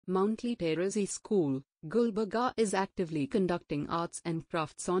Mount Litera Zee School, Gulbarga is actively conducting arts and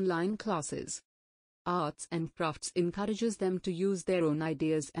crafts online classes. Arts and crafts encourages them to use their own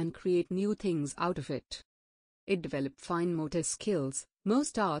ideas and create new things out of it. It develops fine motor skills.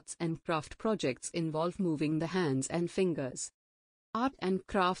 Most arts and craft projects involve moving the hands and fingers. Art and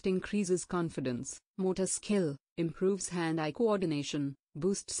craft increases confidence, motor skill, improves hand-eye coordination,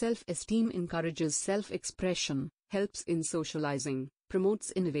 boosts self-esteem, encourages self-expression, helps in socializing,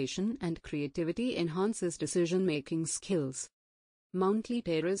 promotes innovation and creativity, enhances decision-making skills. Mount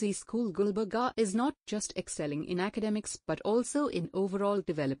Litera Zee School Gulbarga is not just excelling in academics but also in overall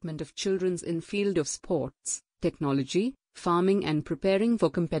development of children in field of sports, technology, farming and preparing for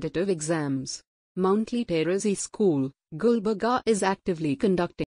competitive exams. Mount Litera Zee School, Gulbarga is actively conducting